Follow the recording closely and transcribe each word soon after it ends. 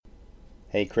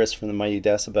Hey, Chris from the Mighty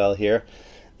Decibel here.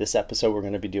 This episode we're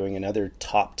going to be doing another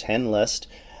top 10 list,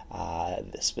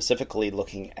 specifically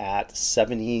looking at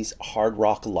 70s hard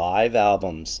rock live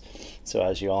albums. So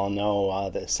as you all know,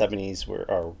 the 70s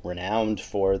are renowned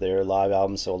for their live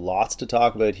albums, so lots to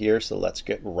talk about here, so let's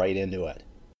get right into it.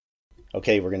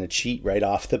 Okay, we're going to cheat right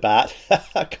off the bat.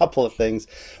 A couple of things.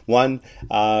 One,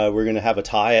 we're going to have a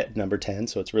tie at number 10,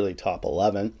 so it's really top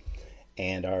 11.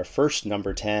 And our first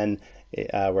number 10,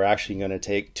 we're actually going to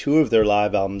take two of their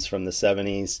live albums from the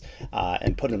 70s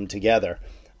and put them together.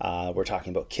 We're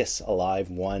talking about Kiss Alive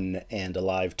 1 and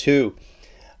Alive 2.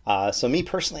 So me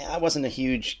personally, I wasn't a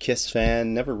huge Kiss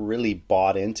fan, never really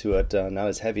bought into it, not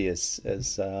as heavy as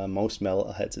most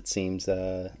metalheads, it seems,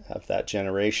 of that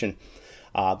generation.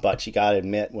 But you gotta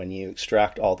admit, when you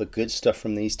extract all the good stuff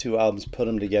from these two albums, put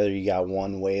them together, you got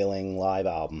one wailing live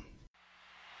album.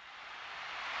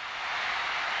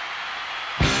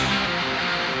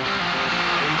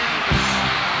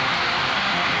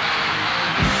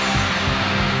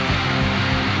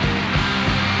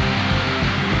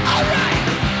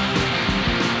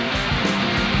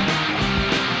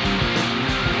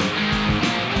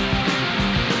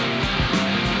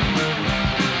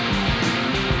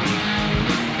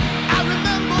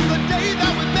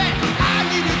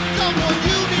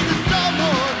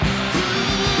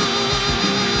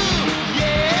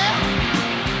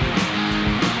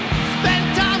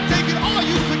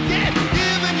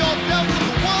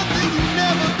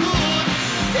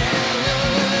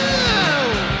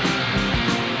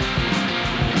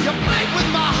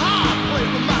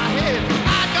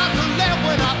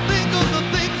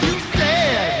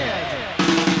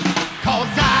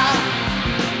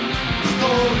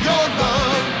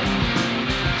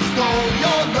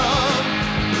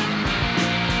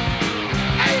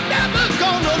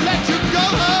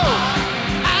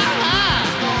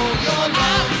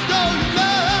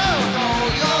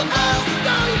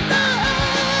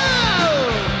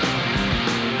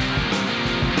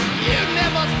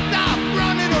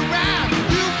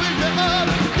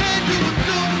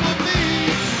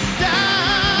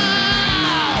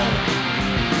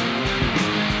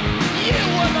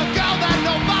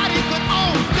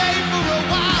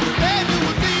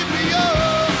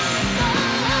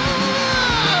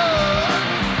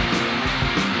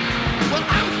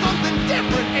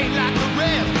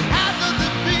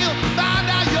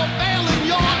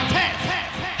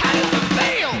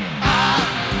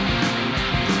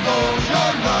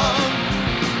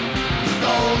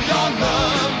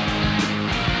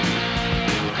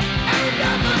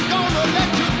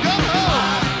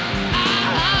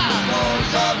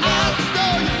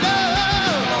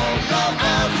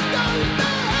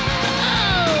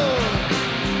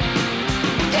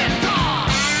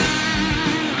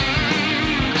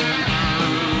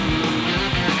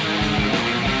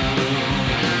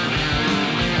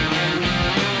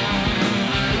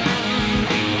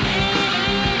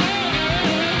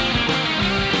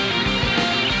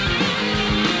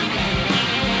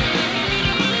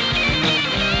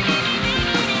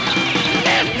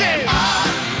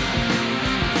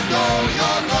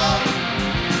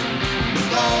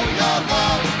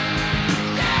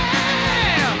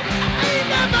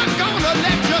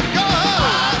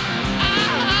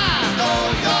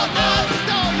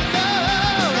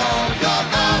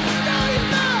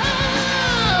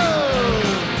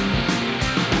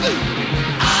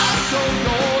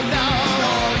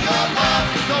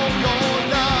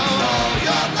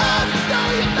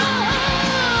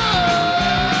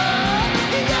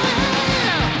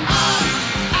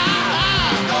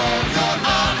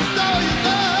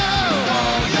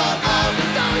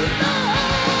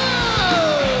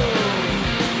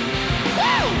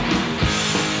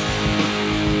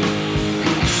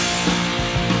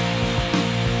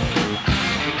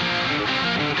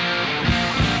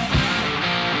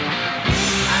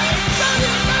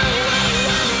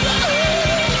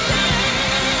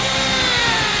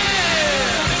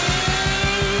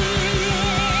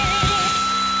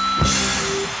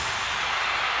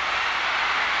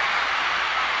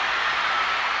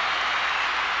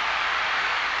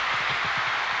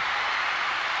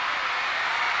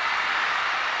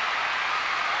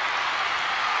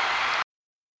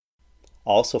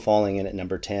 Also falling in at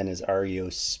number 10 is REO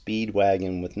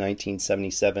Speedwagon with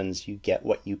 1977's You Get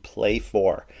What You Play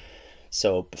For.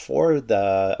 So before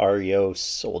the REO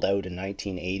sold out in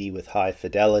 1980 with High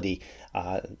Fidelity,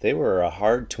 they were a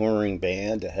hard touring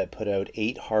band that had put out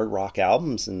 8 hard rock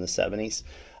albums in the 70s.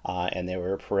 And they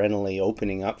were perennially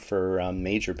opening up for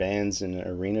major bands and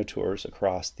arena tours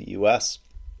across the US.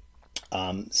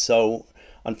 So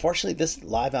Unfortunately, this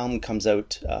live album comes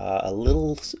out a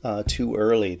little too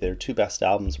early. Their two best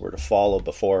albums were to follow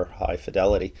before High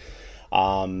Fidelity.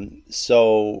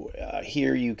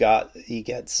 Here you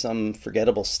get some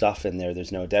forgettable stuff in there,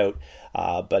 there's no doubt.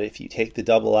 But if you take the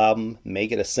double album,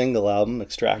 make it a single album,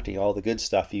 extracting all the good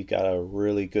stuff, you got a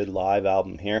really good live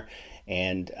album here.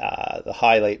 And the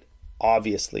highlight,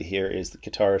 obviously, here is the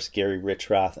guitarist Gary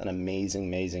Richrath, an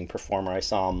amazing performer. I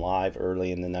saw him live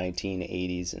early in the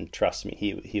 1980s, and trust me,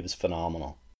 he was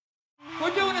phenomenal.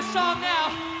 We're doing a song now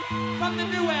from the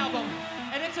new album,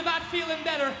 and it's about feeling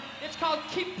better. It's called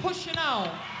Keep Pushing On.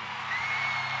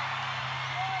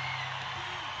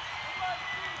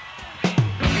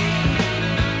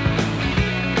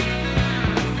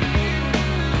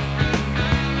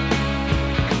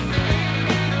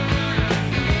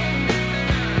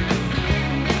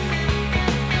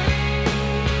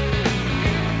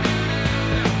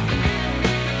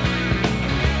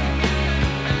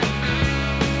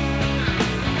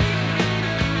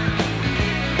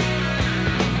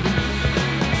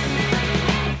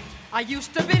 I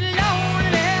used to be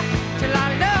lonely till I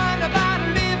learned about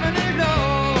living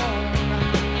alone.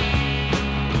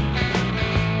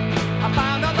 I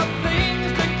found other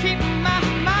things to keep my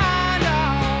mind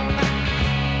on,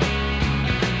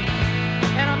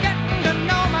 and I'm getting to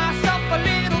know myself a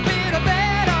little bit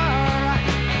better.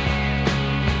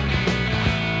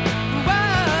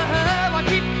 Whoa, I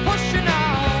keep pushing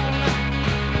on.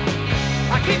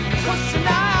 I keep pushing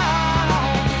on,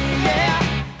 yeah,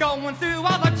 going through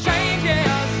all the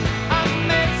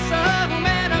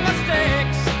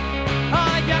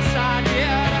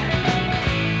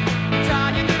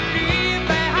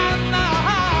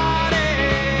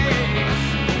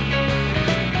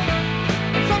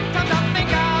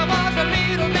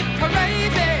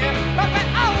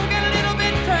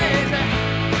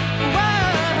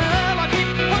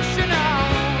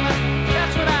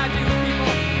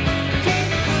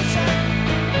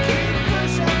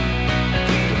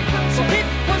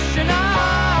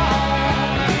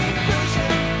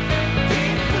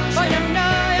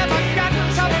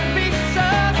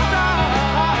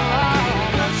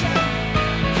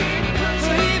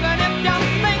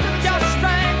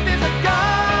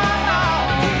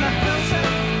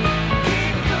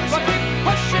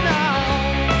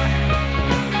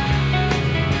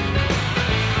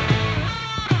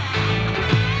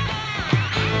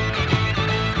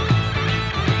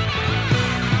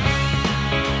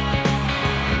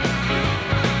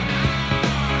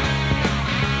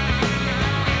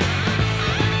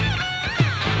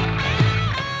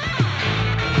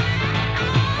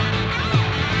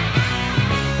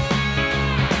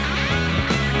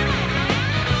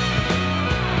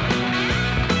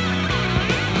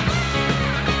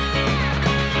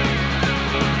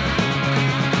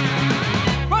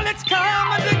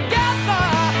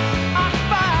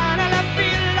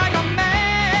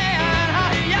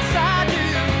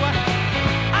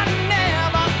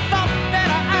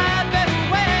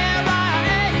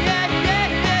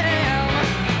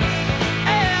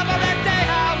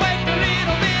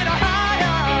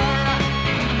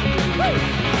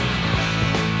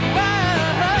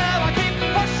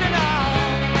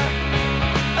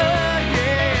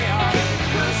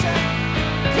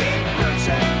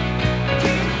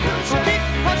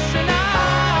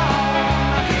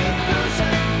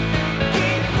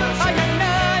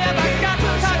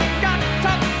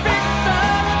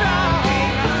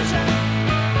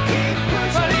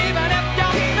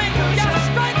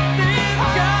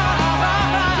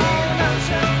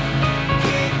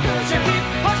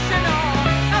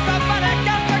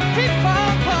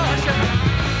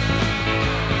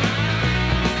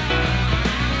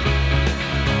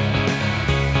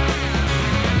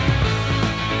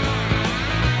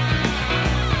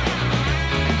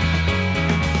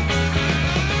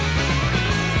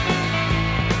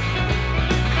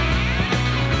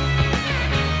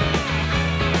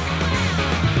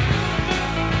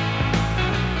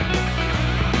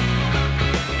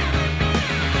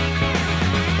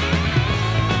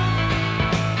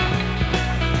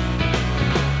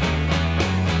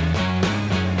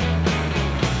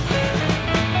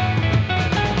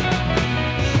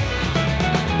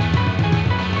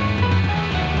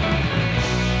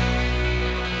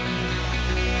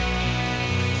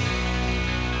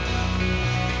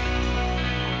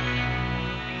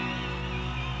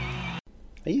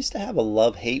I used to have a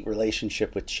love-hate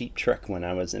relationship with Cheap Trick when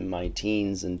I was in my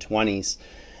teens and 20s.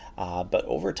 But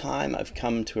over time, I've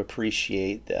come to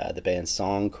appreciate the band's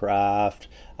songcraft,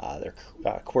 their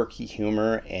quirky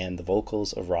humor, and the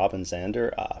vocals of Robin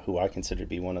Zander, who I consider to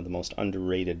be one of the most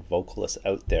underrated vocalists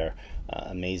out there.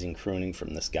 Amazing crooning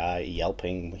from this guy,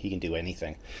 yelping. He can do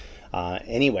anything.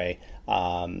 Anyway,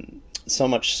 so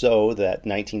much so that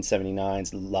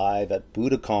 1979's Live at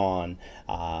Budakon,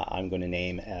 I'm going to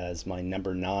name as my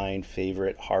number 9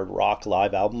 favorite hard rock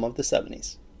live album of the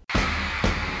 70s.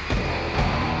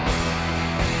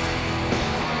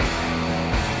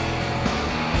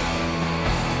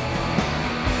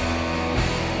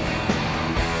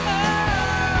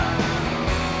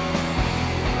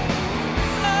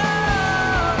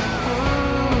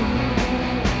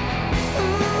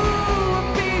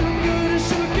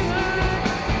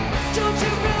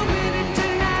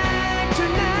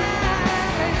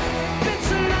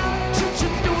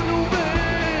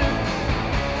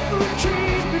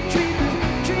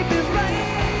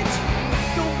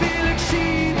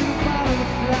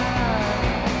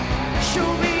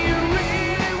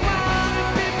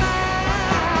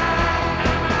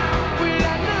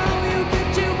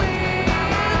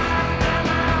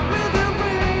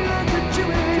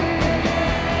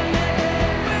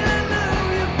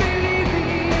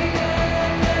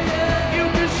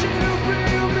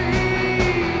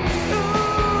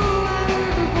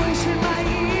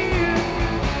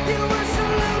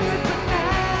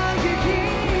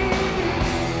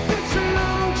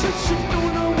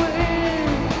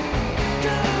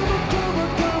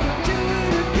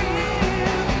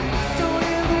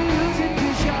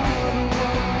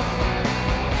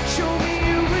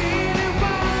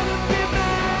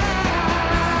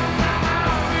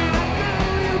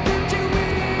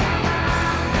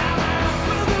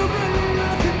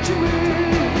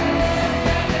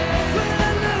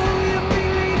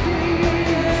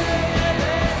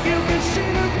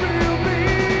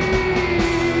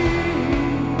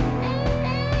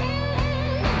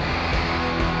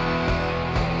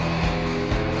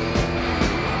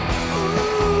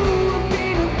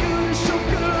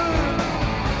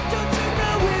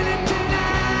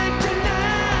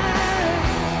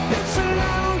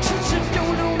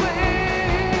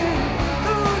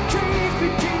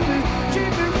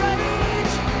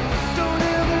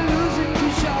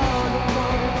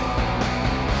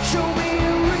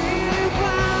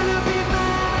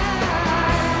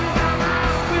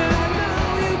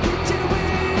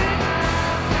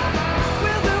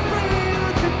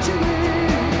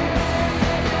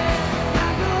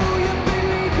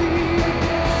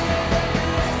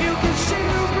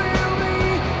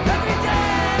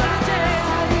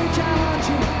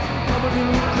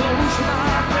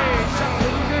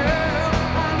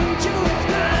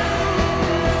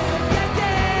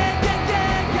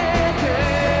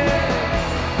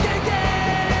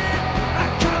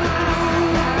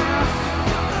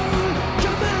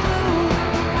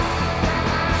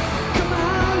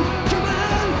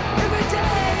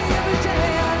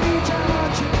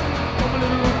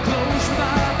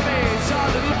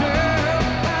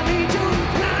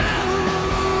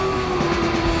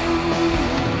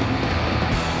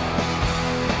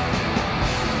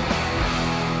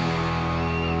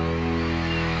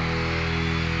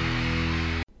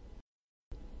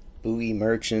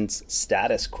 Merchant's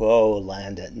Status Quo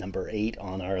land at number 8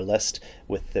 on our list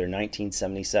with their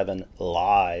 1977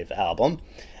 live album.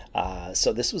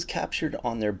 So this was captured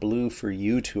on their Blue For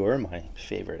You tour, my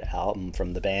favorite album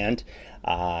from the band.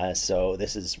 So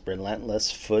this is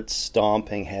relentless,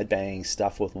 foot-stomping, headbanging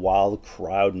stuff with wild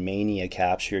crowd mania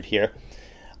captured here.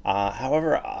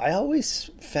 However, I always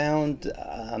found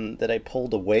that I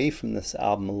pulled away from this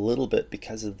album a little bit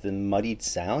because of the muddied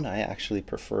sound. I actually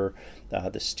prefer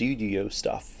the studio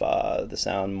stuff, the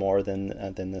sound more than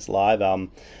this live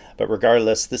album. But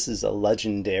regardless, this is a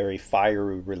legendary,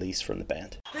 fiery release from the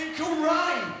band. Think you'll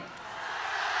rhyme.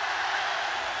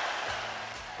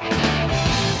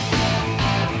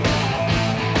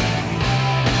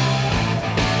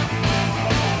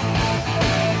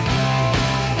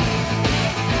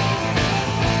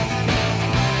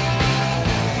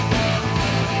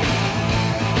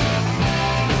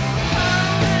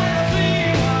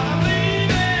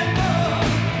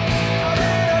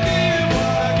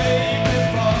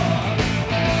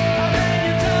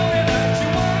 Tell me that you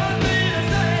want me to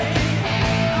stay.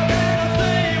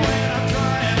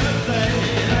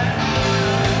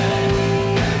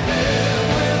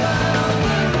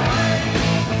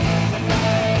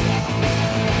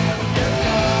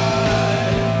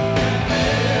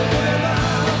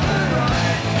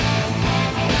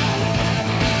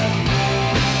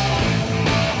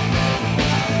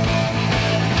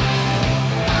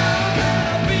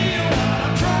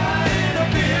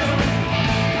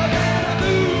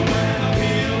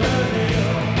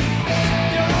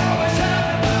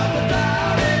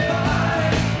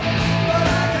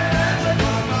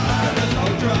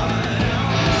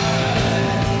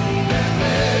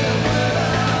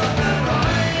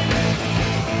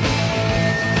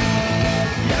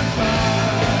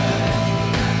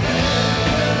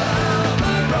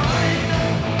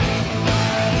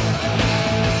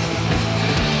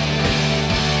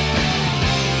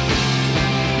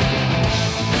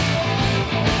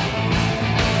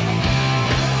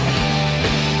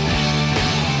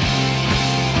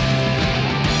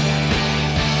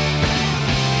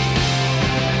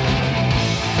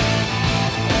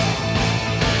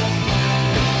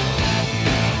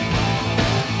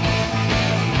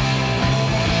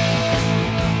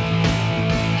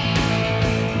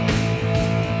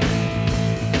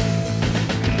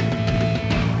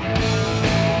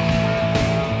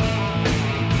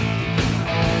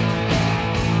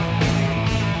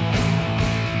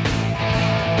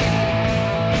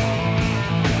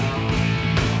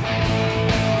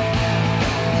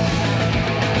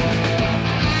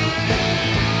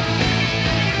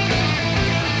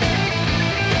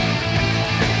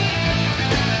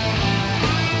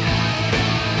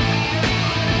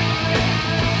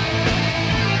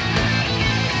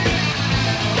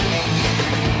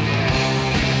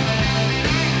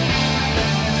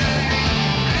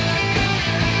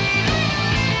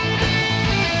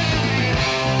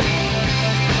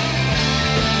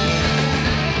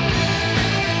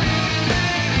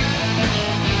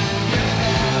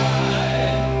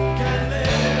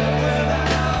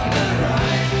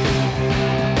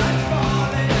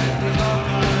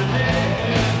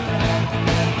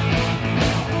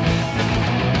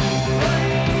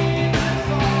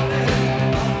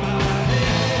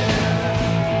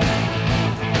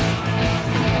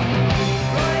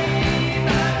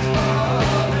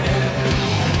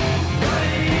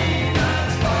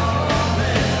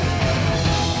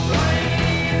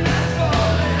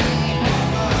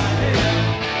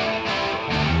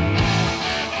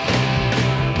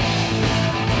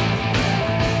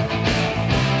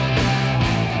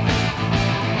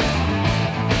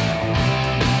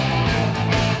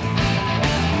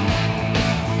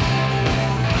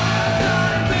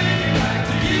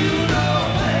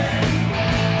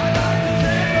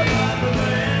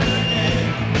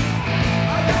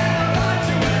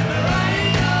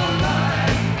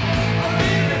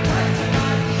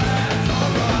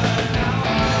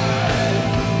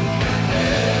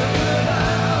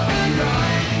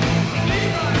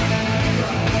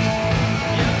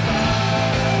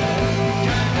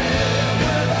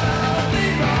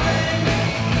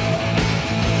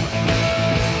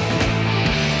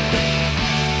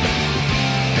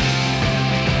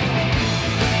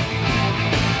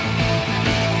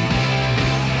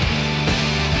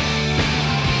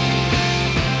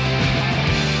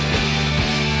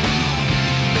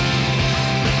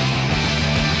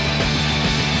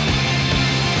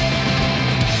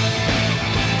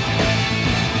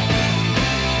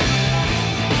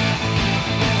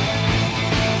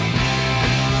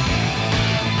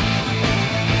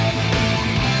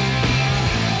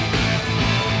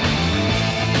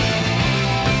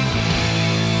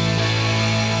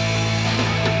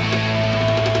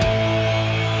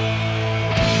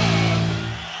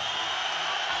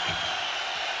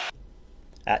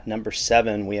 At number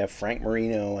 7, we have Frank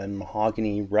Marino and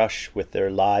Mahogany Rush with their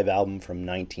live album from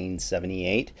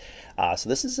 1978. So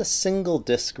this is a single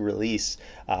disc release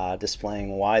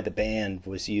displaying why the band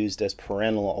was used as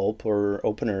perennial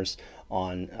openers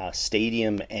on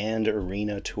stadium and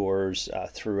arena tours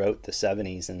throughout the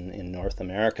 70s in North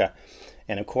America.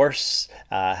 And of course,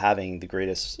 having the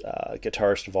greatest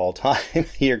guitarist of all time,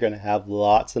 you're going to have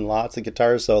lots and lots of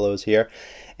guitar solos here.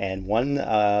 And one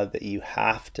that you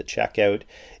have to check out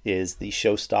is the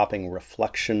show-stopping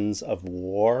Reflections of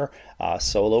War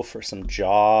solo for some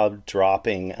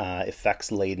jaw-dropping,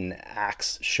 effects-laden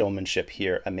axe showmanship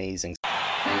here. Amazing.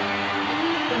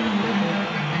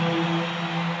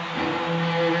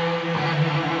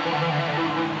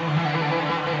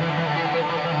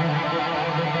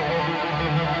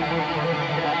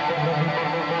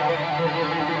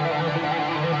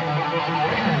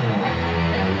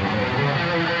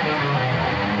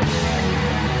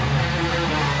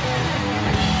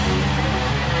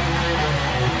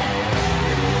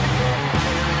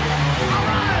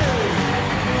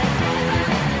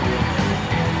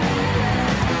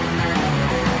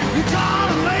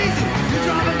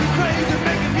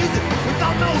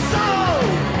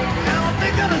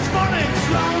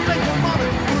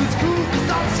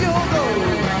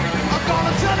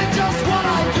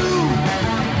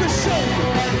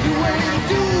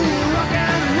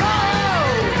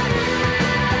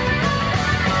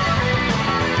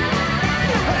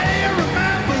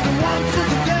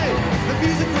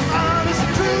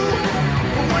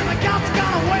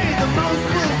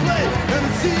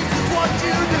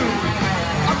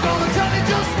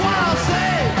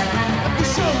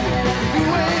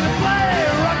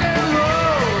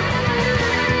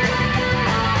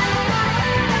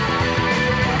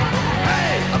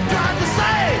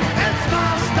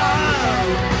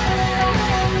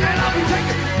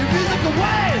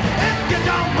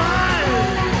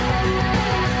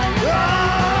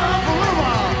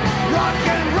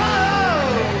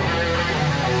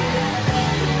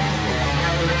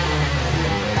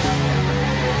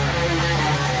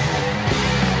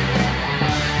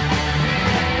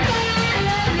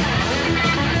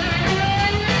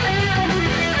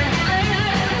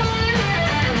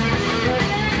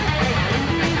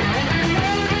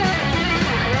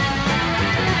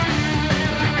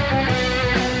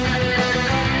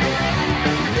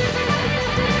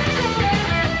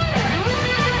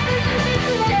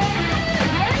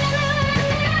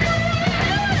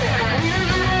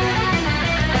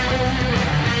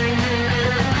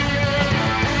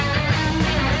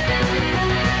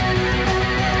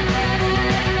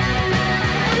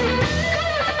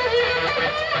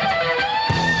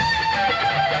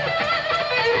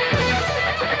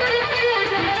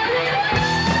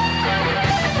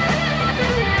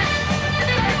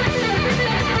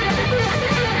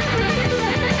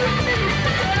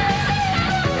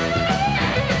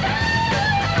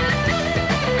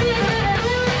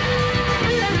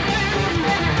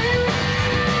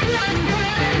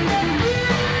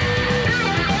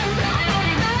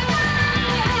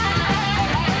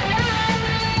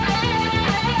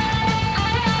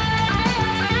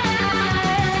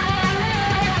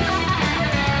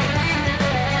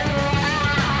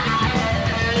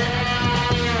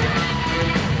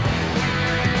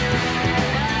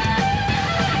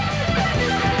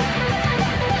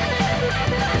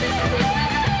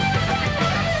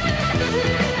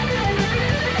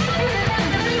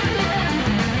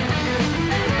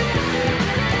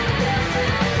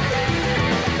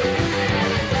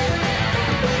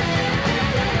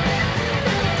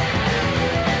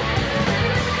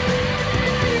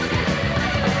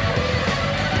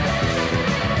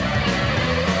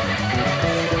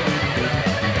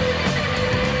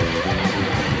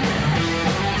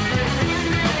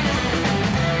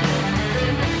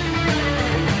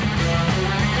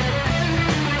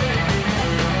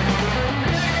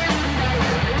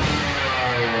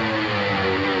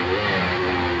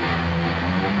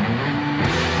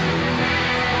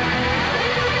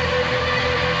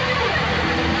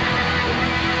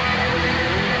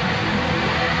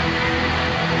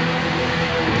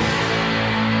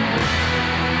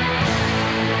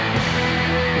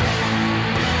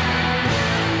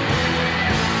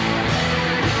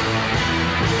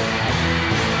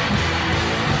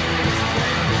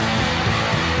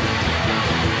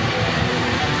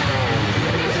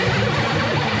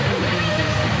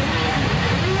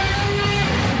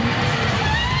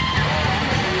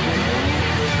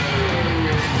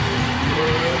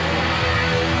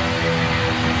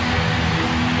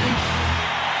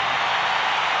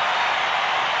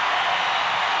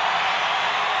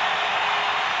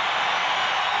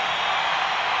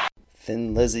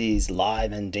 Thin Lizzy's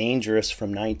Live and Dangerous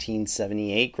from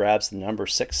 1978 grabs the number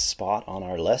 6 spot on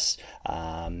our list.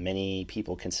 Many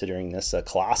people considering this a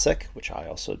classic, which I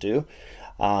also do.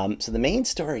 So the main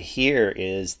story here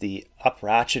is the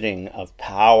up-ratcheting of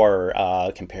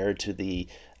power compared to the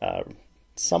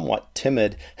somewhat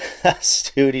timid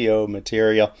studio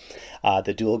material.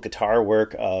 The dual guitar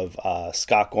work of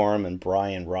Scott Gorham and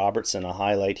Brian Robertson, a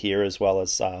highlight here, as well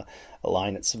as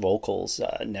Lynette's vocals,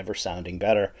 never sounding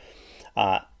better.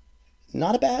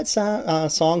 Not a bad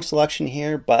song selection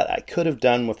here, but I could have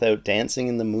done without Dancing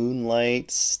in the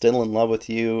Moonlight, Still in Love with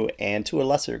You, and to a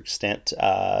lesser extent,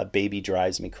 Baby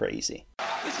Drives Me Crazy.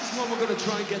 This is one we're going to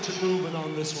try and get you moving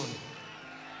on this one.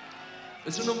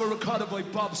 It's a number recorded by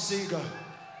Bob Seger,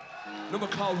 a number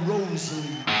called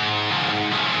Rosalie.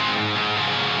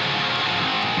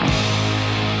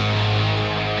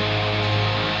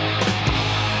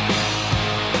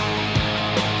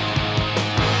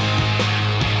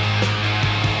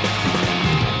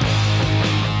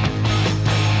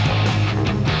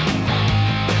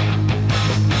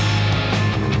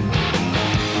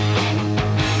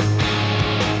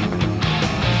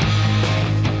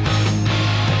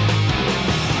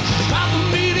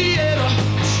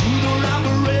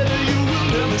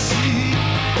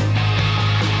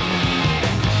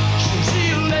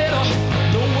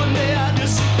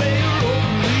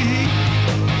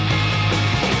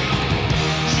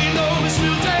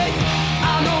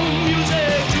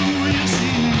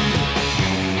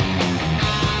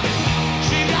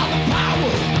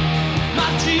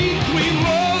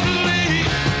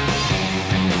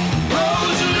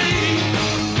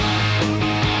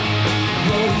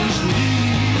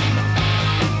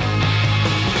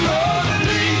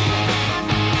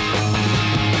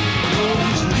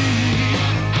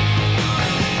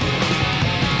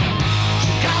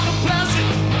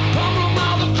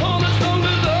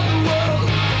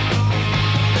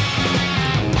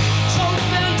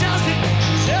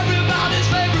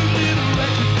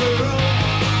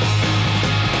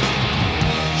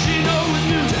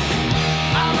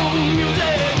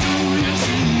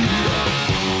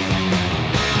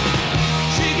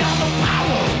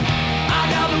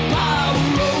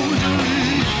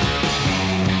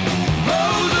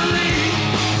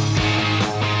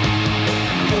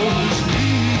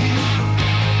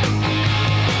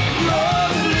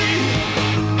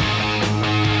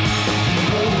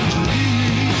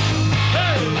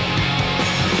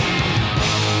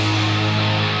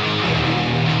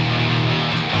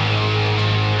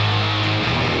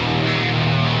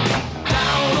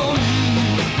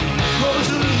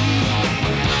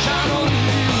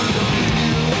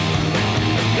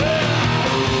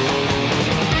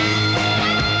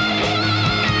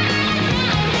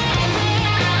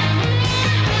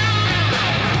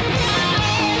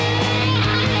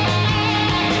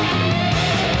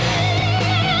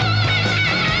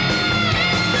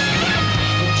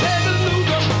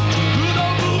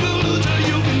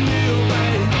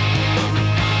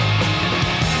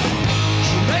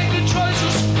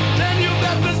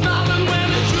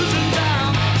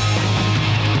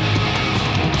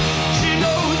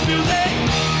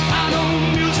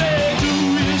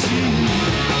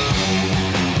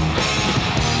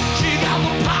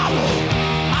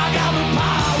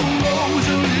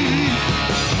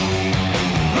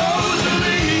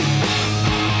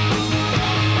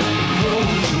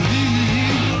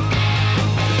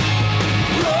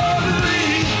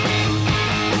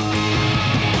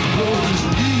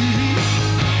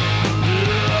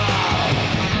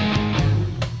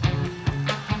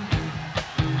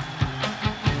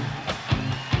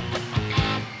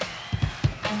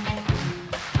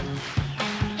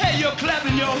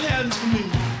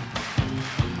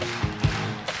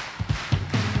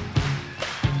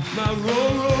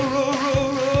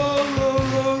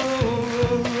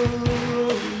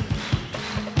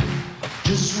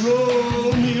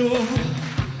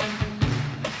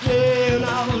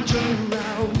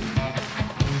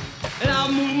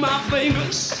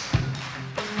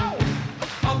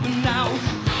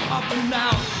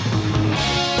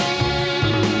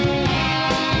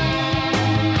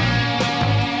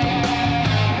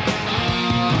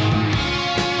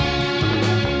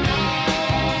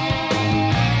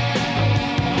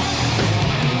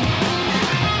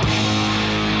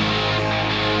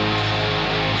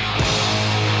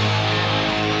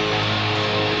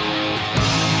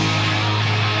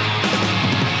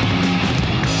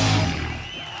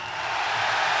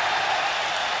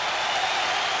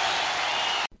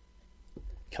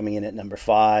 Coming in at number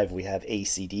 5, we have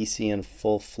AC/DC in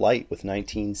Full Flight with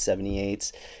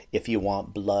 1978's If You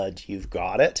Want Blood, You've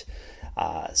Got It.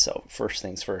 So first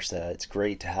things first, it's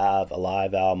great to have a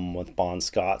live album with Bon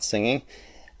Scott singing,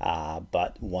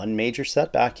 but one major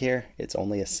setback here, it's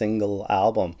only a single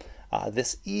album.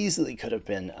 This easily could have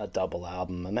been a double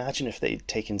album. Imagine if they'd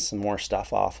taken some more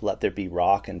stuff off Let There Be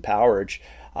Rock and Powerage,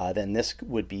 then this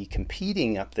would be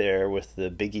competing up there with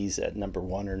the biggies at number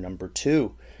 1 or number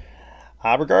 2.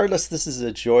 Regardless, this is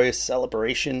a joyous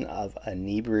celebration of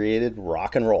inebriated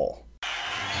rock and roll.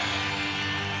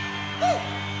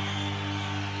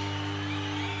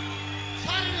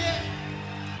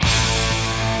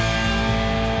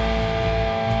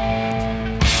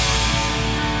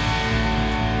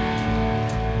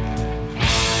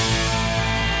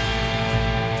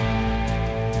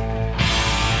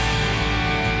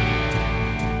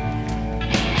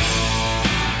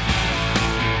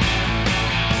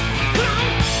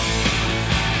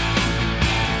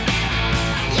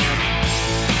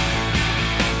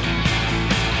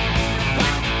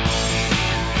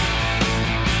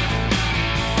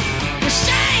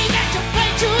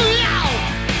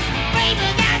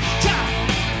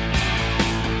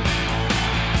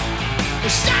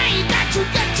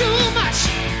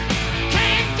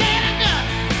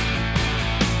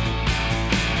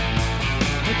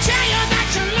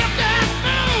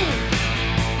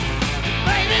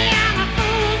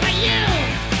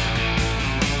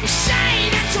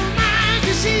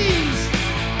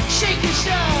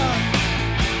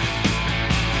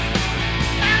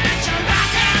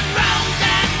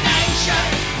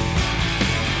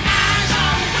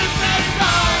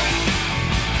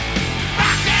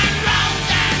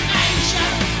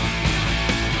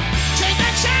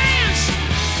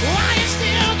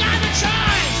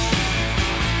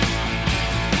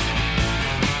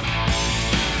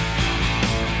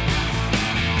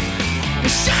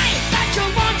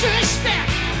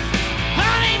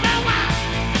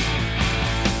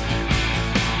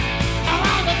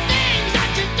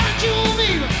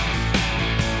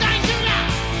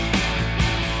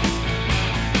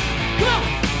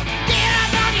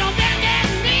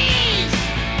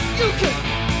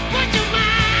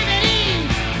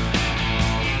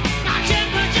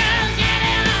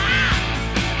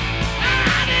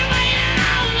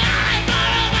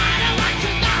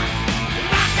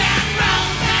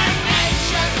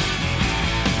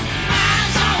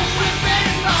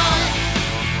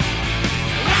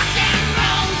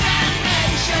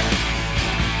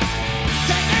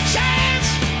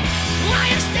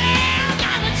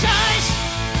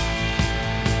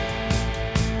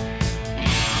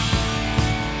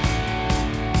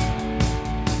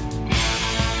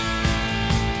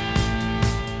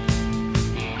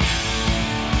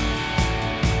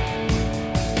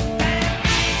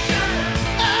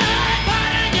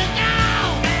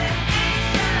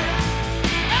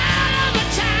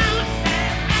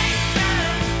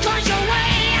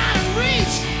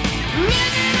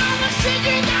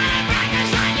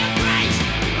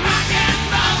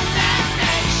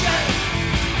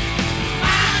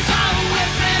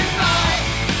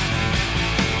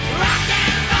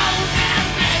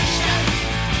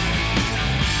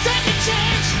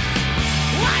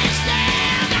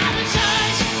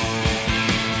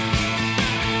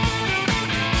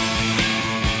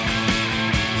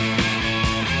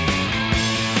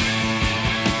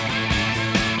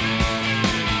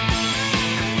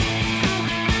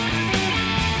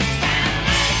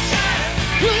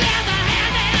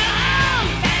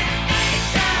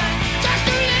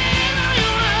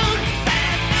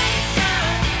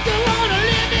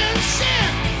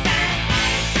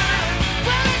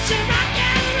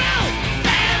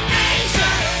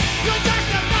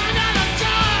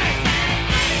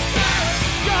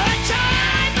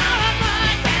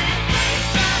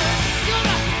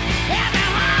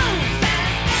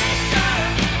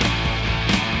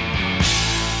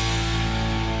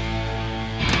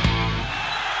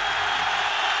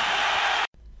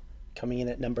 Coming in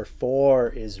at number 4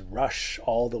 is Rush,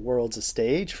 All the World's a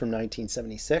Stage from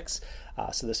 1976.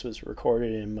 So this was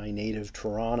recorded in my native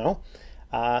Toronto.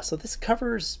 So this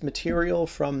covers material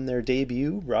from their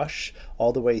debut, Rush,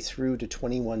 all the way through to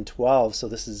 2112. So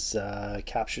this is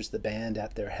captures the band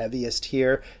at their heaviest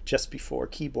here, just before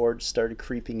keyboards started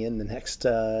creeping in the next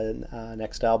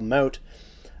album out.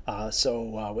 So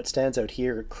what stands out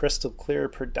here, crystal clear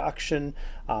production,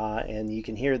 and you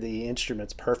can hear the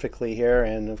instruments perfectly here,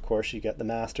 and of course you got the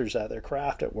masters at their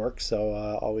craft at work, so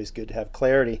always good to have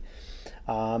clarity.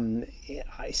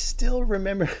 I still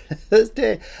remember this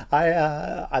day.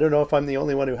 I don't know if I'm the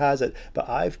only one who has it, but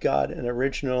I've got an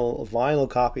original vinyl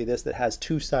copy of this that has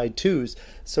 2 side 2s,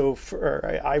 so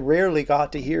I rarely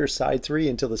got to hear side 3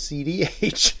 until the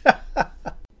CDH.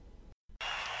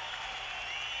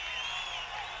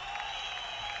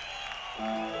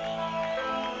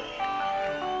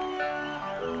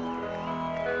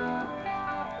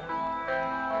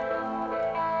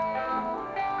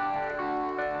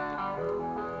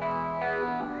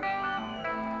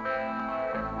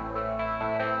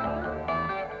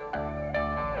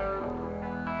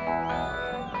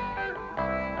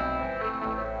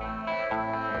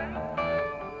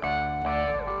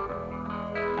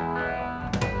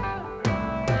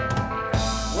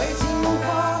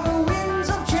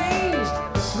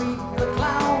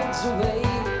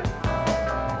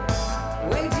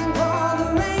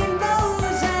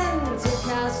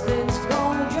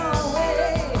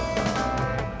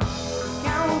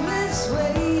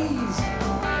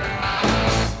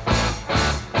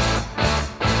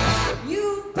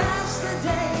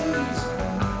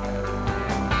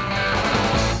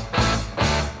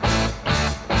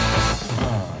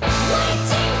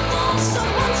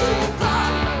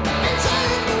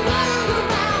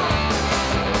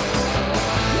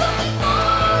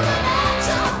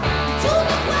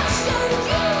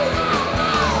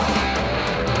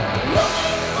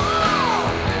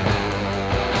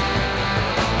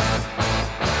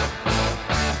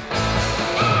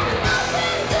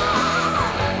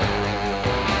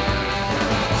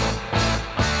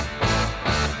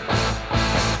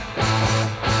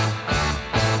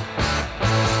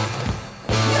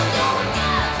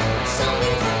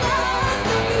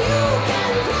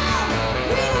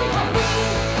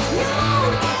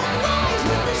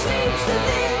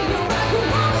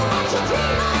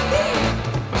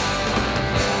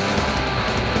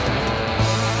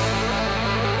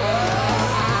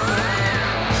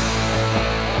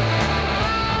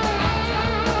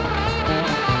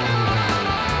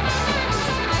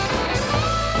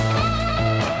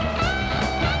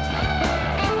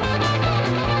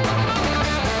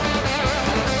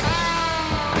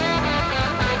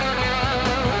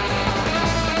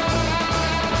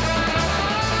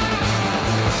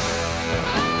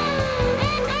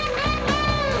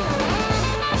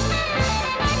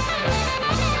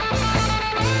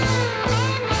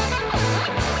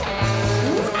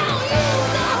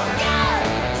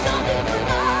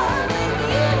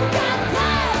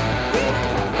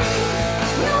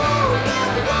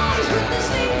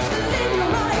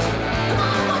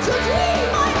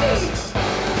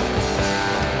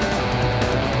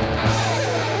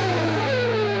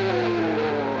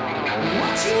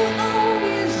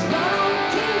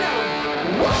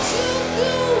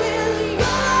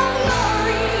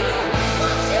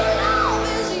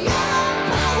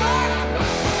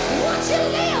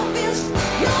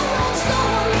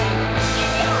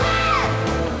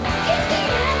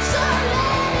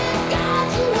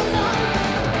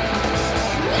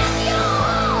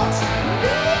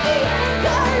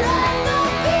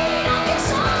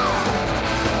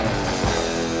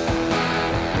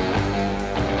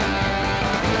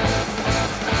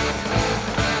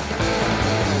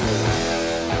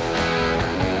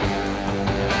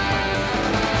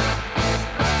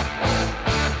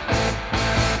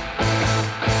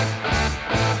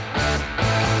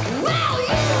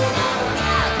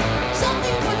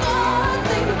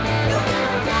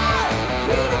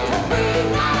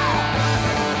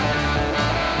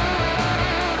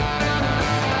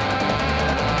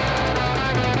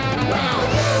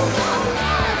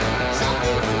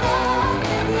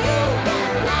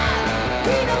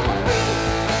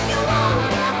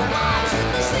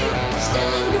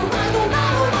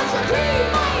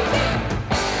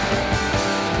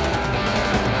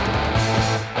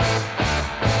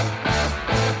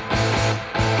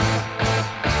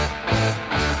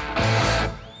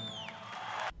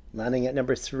 at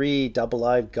number 3, Double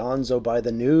Live Gonzo by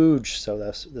the Nuge. So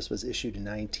this was issued in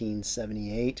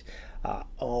 1978.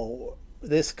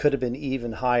 This could have been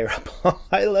even higher up on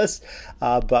my list,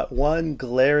 but one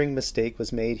glaring mistake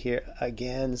was made here.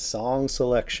 Again, song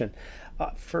selection.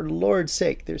 For Lord's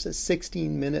sake, there's a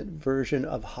 16-minute version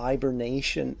of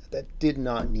Hibernation that did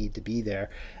not need to be there,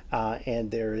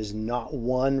 and there is not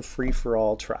one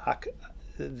free-for-all track.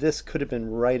 This could have been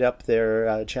right up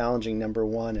there, challenging number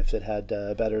 1 if it had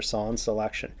better song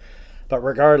selection. But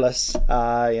regardless,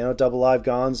 Double Live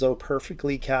Gonzo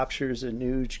perfectly captures a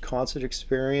Nuge concert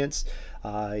experience.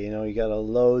 You got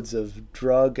loads of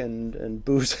drug and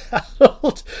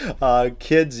booze-addled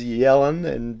kids yelling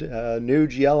and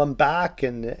Nuge yelling back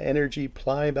and energy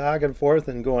flying back and forth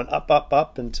and going up, up,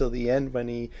 up until the end when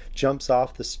he jumps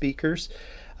off the speakers.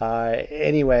 So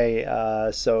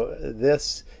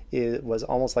this was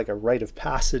almost like a rite of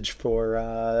passage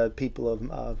for people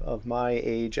of my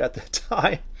age at the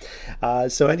time.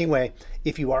 So anyway,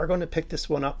 if you are going to pick this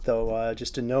one up, though,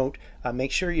 just a note,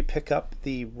 make sure you pick up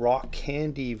the Rock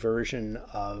Candy version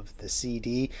of the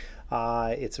CD.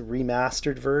 It's a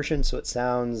remastered version, so it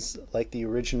sounds like the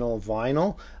original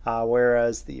vinyl,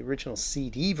 whereas the original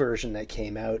CD version that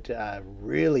came out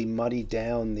really muddied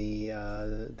down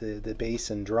the bass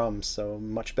and drums, so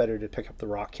much better to pick up the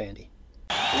Rock Candy.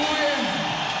 Oh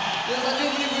yeah. Yes, I do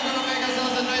believe we're gonna make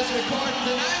ourselves a nice recording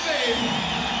tonight, baby.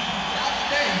 Not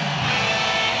today.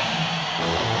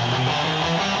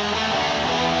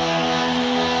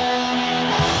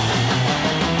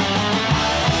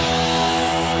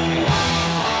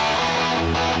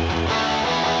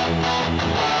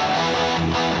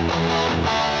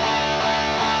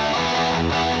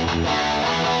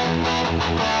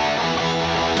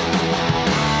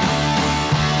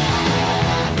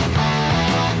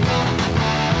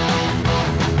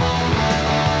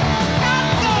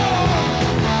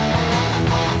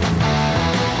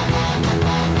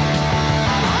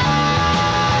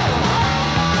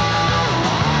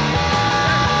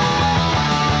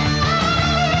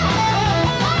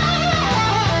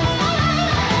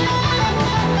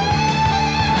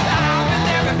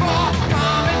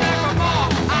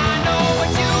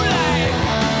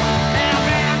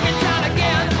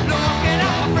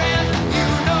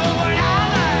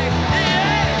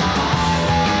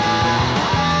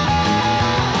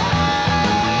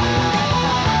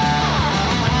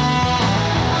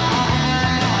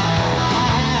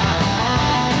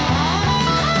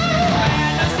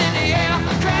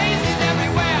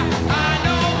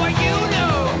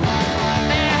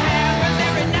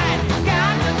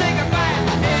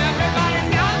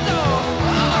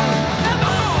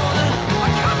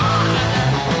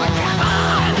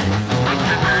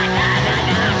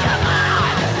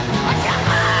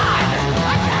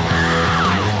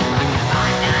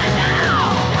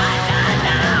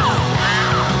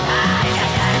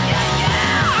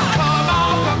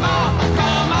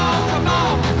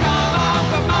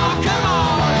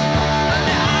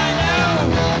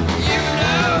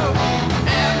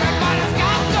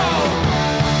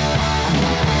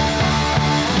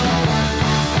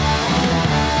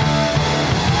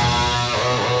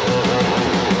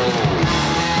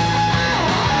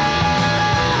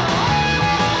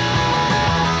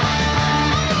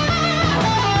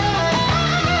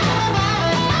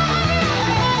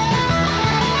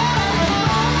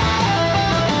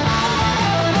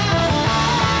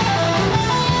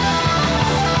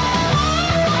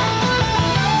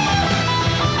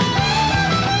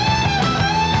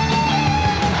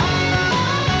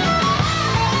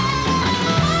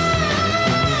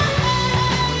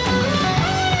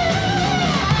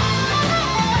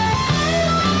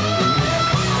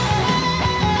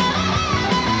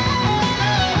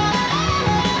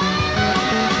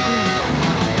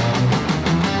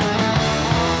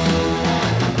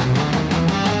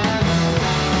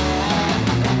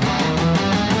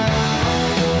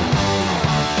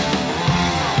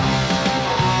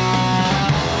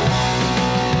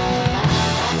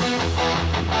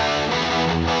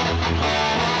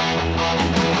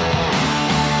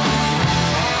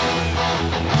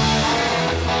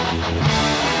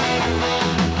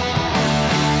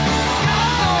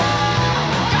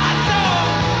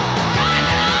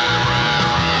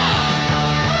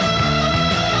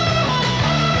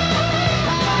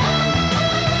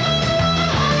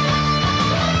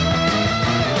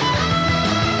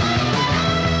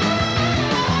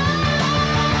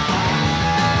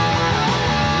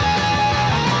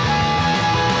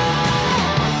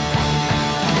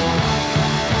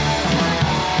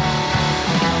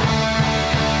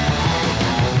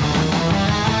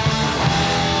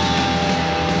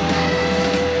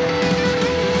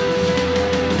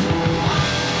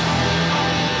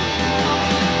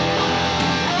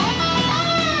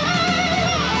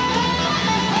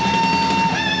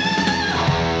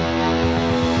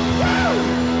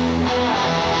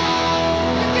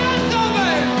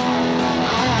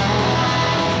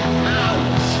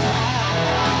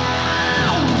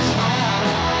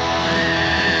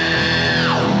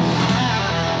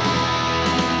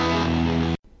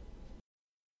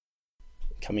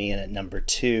 Coming in at number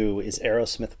 2 is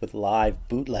Aerosmith with Live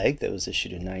Bootleg, that was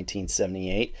issued in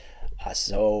 1978.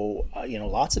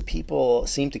 Lots of people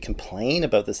seem to complain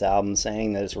about this album,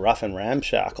 saying that it's rough and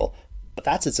ramshackle. But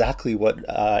that's exactly what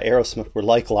Aerosmith were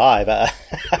like live. I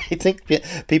think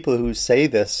people who say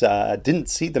this didn't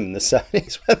see them in the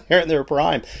 70s when they're in their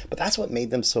prime, but that's what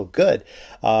made them so good.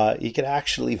 You could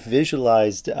actually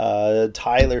visualize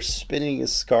Tyler spinning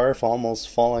his scarf, almost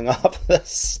falling off the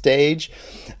stage,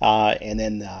 and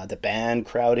then the band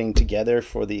crowding together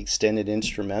for the extended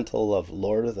instrumental of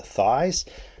Lord of the Thighs.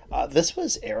 This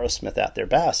was Aerosmith at their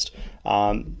best.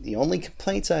 The only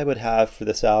complaints I would have for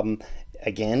this album,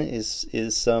 again,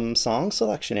 is some song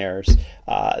selection errors.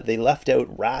 They left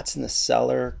out Rats in the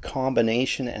Cellar,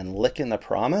 Combination, and Lickin' the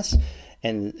Promise,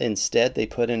 and instead they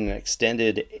put in an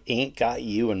extended Ain't Got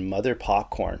You and Mother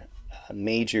Popcorn.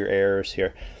 Major errors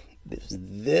here.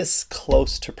 This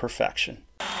close to perfection.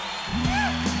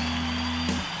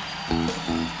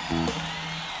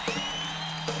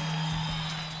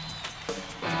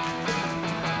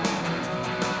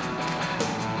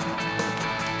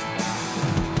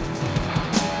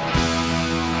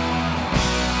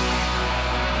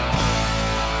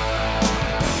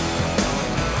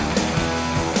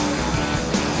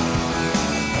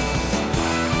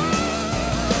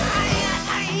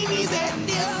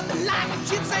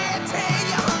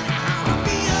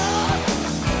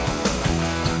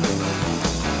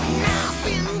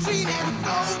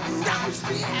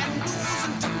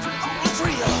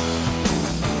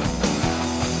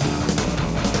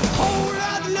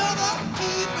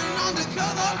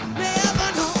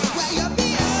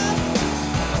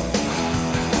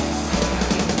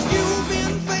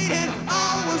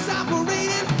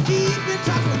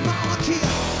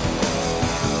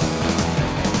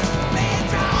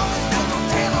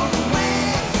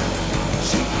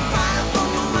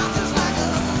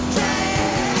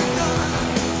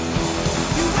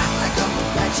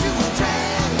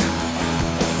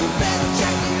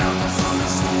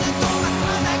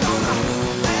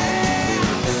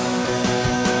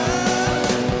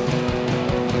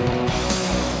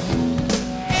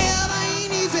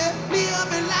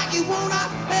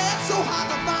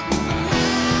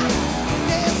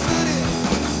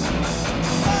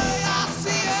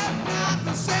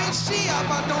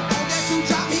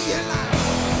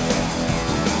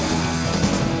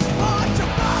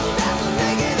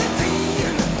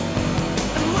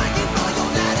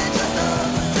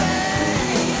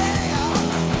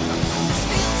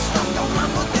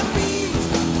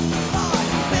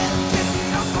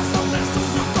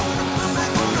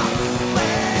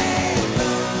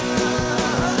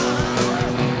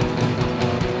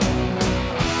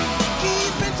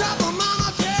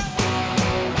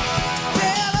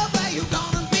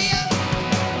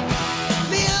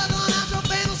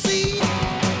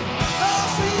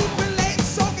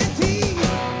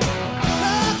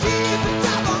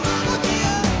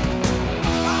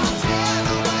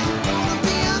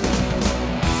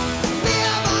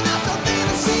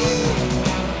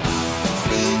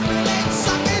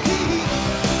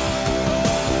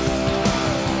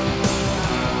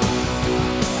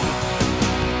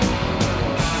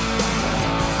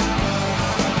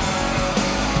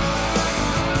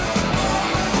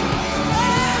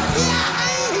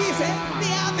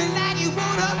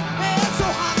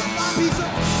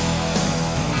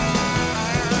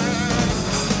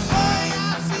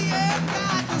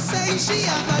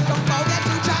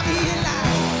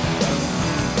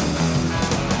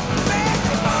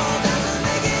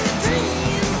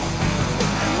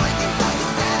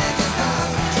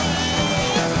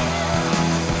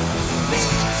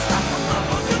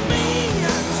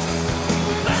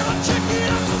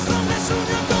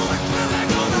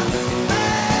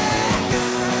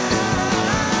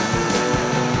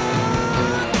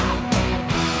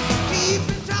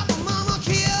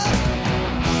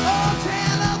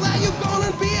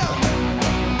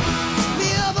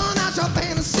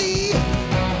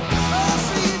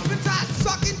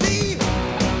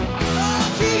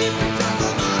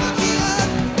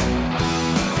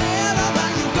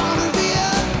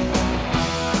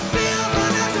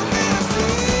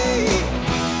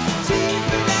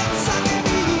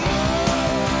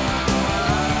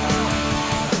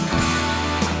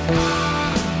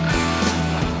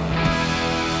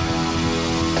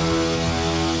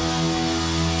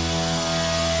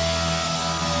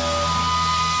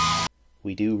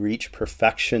 We do reach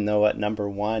perfection, though, at number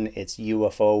 1. It's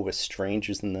UFO with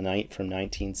Strangers in the Night from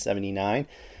 1979.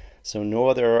 So no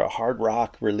other hard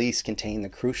rock release contained the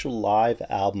crucial live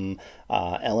album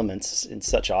elements in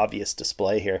such obvious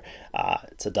display here.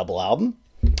 It's a double album.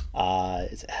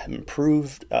 It's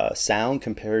improved sound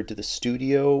compared to the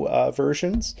studio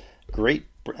versions. Great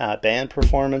band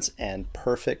performance and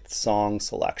perfect song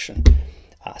selection.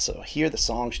 So here the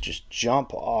songs just jump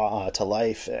to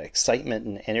life, excitement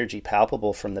and energy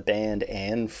palpable from the band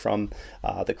and from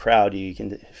the crowd. You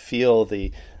can feel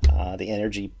the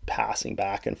energy passing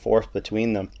back and forth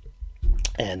between them.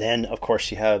 And then, of course,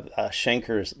 you have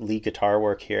Schenker's lead guitar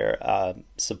work here,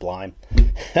 sublime.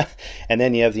 And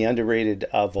then you have the underrated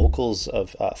vocals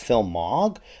of Phil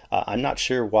Mogg. I'm not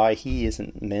sure why he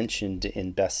isn't mentioned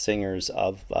in Best Singers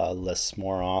of lists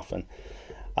more often.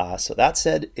 So that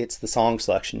said, it's the song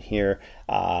selection here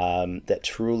that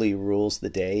truly rules the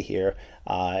day here.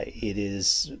 It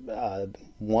is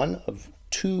one of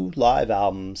 2 live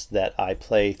albums that I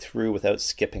play through without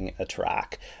skipping a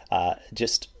track.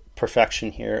 Just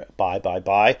perfection here.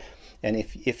 Bye. And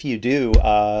if you do,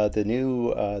 there's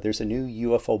a new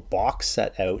UFO box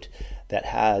set out that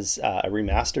has a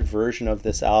remastered version of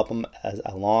this album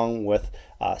along with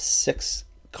 6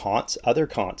 other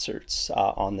concerts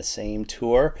on the same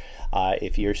tour.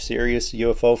 If you're a serious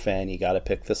UFO fan, you got to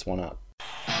pick this one up.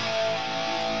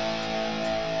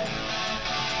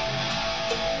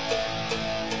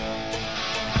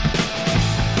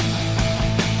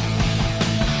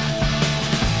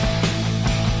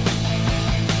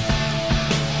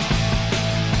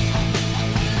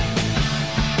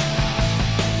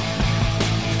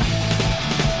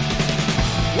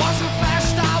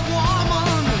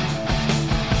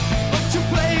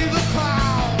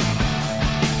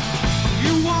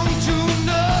 You won't do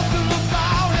nothing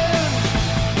about it.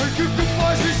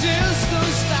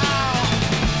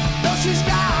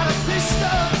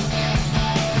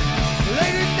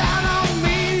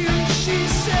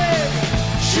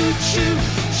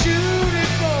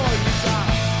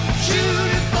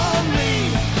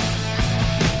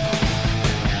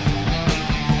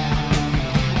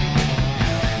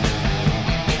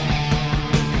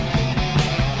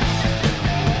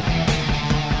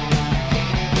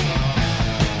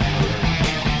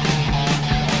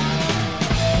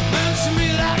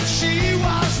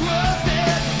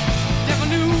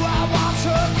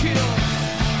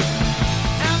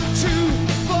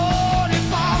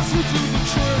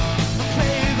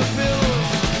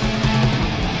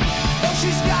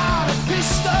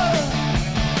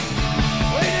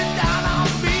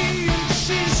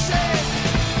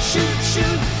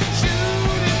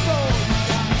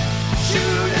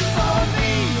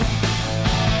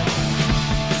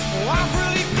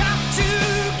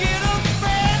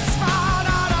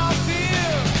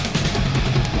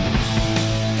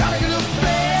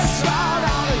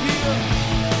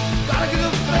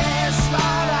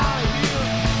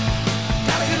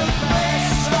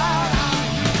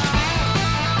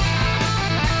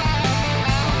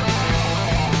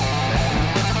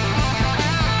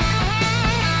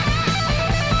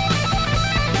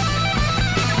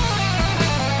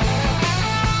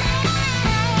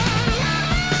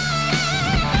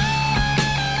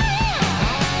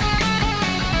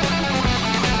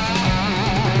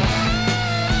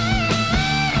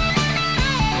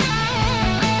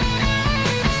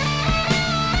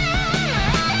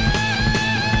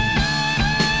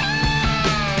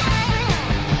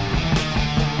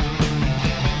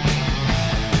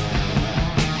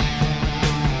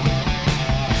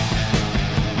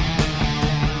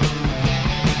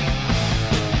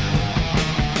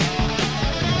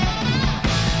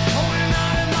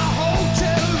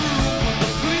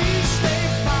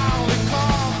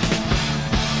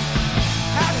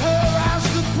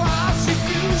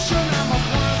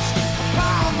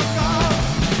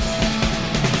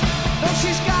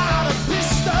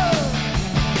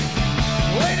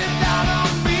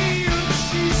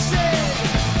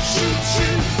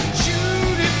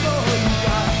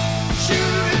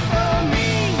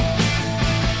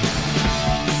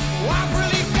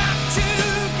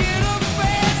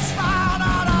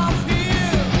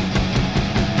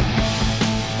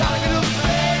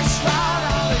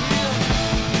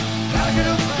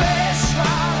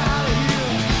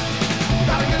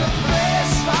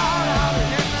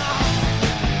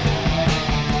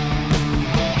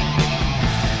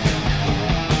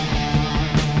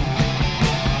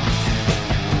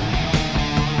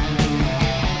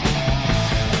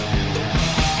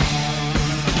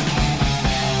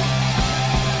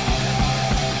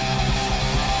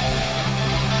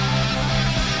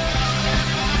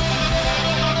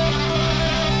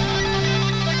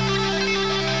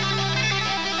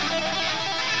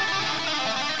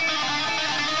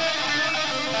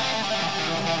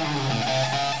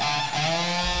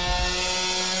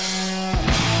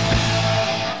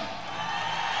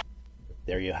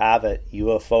 you have it.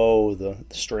 UFO, the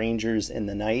Strangers in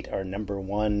the Night, our number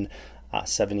one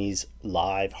 70s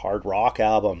live hard rock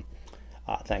album.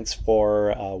 Thanks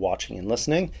for watching and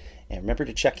listening. And remember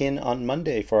to check in on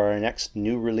Monday for our next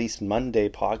New Release Monday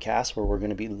podcast, where we're going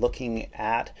to be looking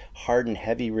at hard and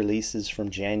heavy releases from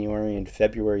January and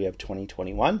February of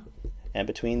 2021. And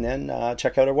between then,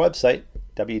 check out our website,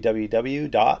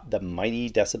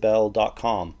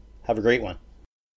 www.themightydecibel.com. Have a great one.